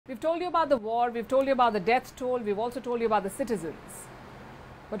We've told you about the war, we've told you about the death toll, we've also told you about the citizens.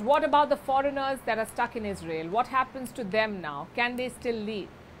 But what about the foreigners that are stuck in Israel? What happens to them now? Can they still leave?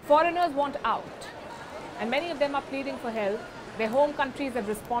 Foreigners want out, and many of them are pleading for help. Their home countries have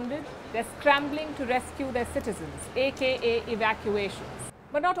responded. They're scrambling to rescue their citizens, aka evacuations.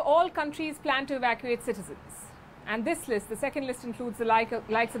 But not all countries plan to evacuate citizens. And this list, the second list, includes the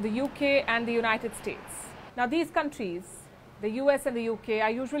likes of the UK and the United States. Now these countries, the US and the UK,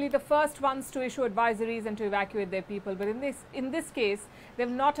 are usually the first ones to issue advisories and to evacuate their people. But in this case, they've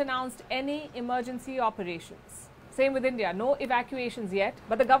not announced any emergency operations. Same with India, no evacuations yet.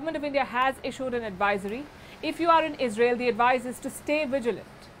 But the government of India has issued an advisory. If you are in Israel, the advice is to stay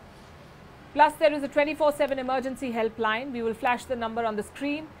vigilant. Plus, there is a 24/7 emergency helpline. We will flash the number on the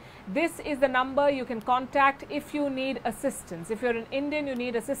screen. This is the number you can contact if you need assistance. If you're an Indian, you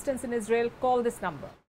need assistance in Israel, call this number.